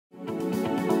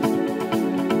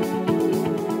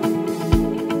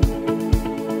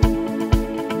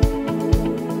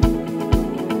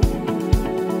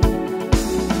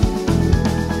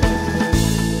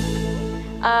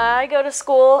I go to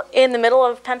school in the middle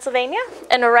of Pennsylvania,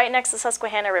 and we're right next to the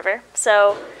Susquehanna River.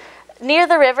 So near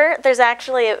the river, there's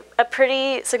actually a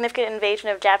pretty significant invasion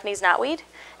of Japanese knotweed,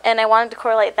 and I wanted to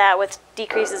correlate that with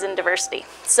decreases in diversity.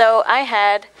 So I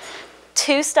had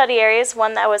 2 study areas,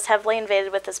 one that was heavily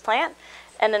invaded with this plant,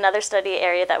 and another study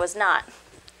area that was not.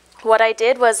 What I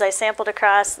did was I sampled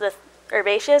across the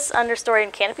herbaceous, understory,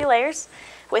 and canopy layers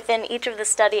within each of the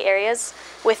study areas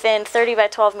within 30 by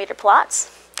 12 meter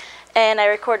plots. And I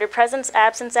recorded presence,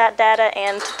 absence data,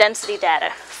 and density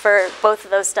data for both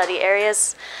of those study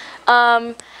areas.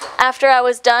 After I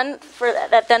was done,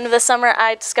 at the end of the summer,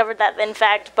 I discovered that, in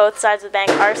fact, both sides of the bank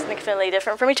are significantly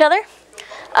different from each other.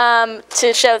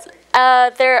 To show,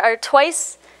 there are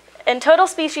twice, in total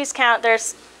species count,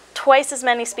 there's twice as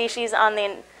many species on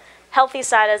the healthy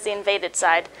side as the invaded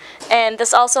side. And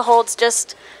this also holds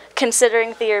just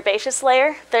considering the herbaceous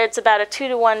layer. There's about a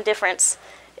 2-to-1 difference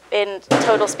in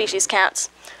total species counts.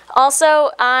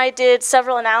 Also, I did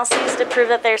several analyses to prove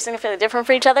that they're significantly different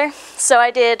from each other. So I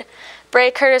did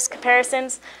Bray-Curtis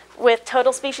comparisons with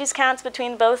total species counts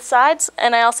between both sides,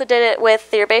 and I also did it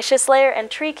with the herbaceous layer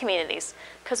and tree communities.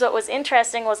 Because what was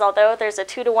interesting was, although there's a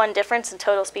 2-to-1 difference in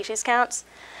total species counts,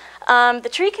 the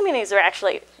tree communities are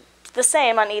actually the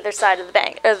same on either side of the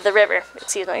bank, the river,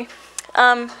 excuse me.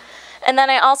 And then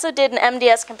I also did an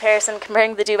MDS comparison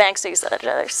comparing the 2 banks to each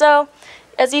other. So,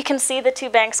 as you can see, the 2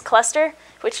 banks cluster,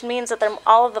 which means that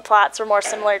all of the plots were more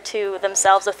similar to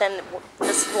themselves within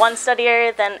this one study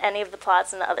area than any of the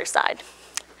plots on the other side.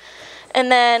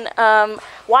 And then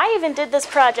why I even did this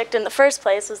project in the first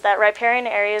place was that riparian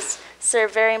areas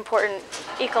serve very important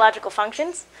ecological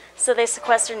functions. So they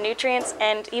sequester nutrients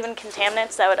and even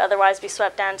contaminants that would otherwise be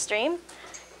swept downstream.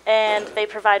 And they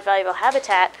provide valuable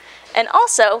habitat. And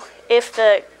also, if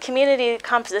the community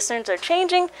compositions are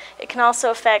changing, it can also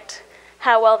affect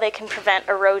how well they can prevent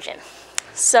erosion.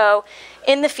 So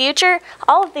in the future,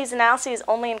 all of these analyses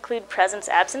only include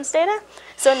presence-absence data.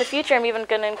 So in the future, I'm even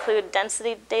going to include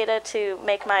density data to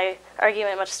make my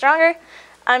argument much stronger.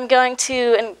 I'm going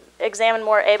to examine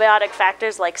more abiotic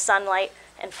factors like sunlight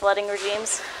and flooding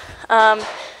regimes.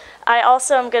 I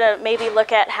also am going to maybe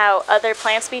look at how other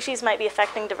plant species might be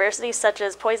affecting diversity, such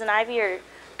as poison ivy or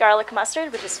garlic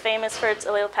mustard, which is famous for its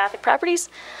allelopathic properties.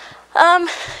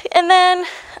 And then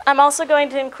I'm also going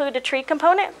to include a tree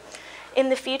component in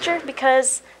the future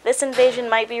because this invasion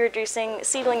might be reducing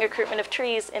seedling recruitment of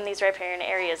trees in these riparian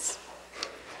areas.